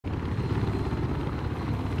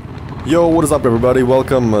Yo, what is up everybody?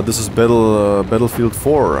 Welcome, this is Battlefield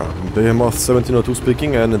 4, Behemoth 1702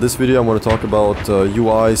 speaking, and in this video I'm going to talk about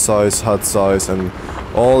UI size, HUD size, and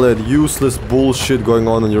all that useless bullshit going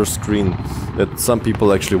on your screen that some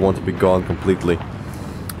people actually want to be gone completely.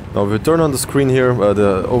 Now if you turn on the screen here,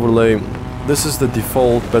 the overlay, this is the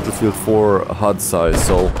default Battlefield 4 HUD size,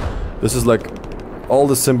 so this is like all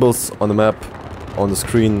the symbols on the map, on the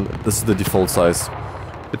screen, this is the default size.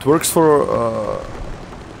 It works for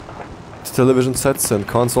television sets and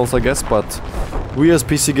consoles, I guess, but we as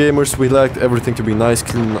PC gamers, we like everything to be nice,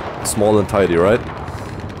 clean, small and tidy, right?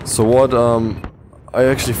 So what I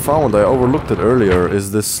actually found, I overlooked it earlier,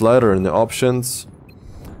 is this slider in the options,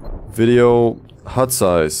 video, HUD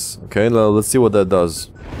size. Okay, now let's see what that does.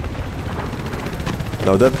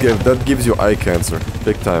 Now that gives you eye cancer,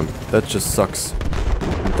 big time. That just sucks.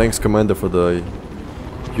 And thanks Commander for the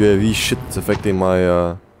UAV shit that's affecting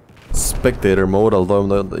my spectator mode, although I'm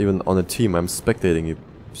not even on a team, I'm spectating, you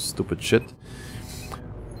stupid shit.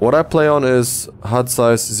 What I play on is HUD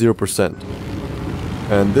size 0%.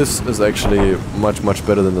 And this is actually much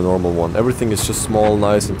better than the normal one. Everything is just small,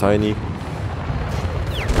 nice and tiny.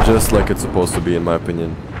 Just like it's supposed to be, in my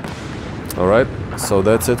opinion. Alright, so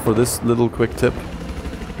that's it for this little quick tip.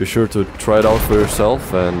 Be sure to try it out for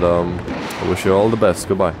yourself, and I wish you all the best.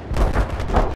 Goodbye.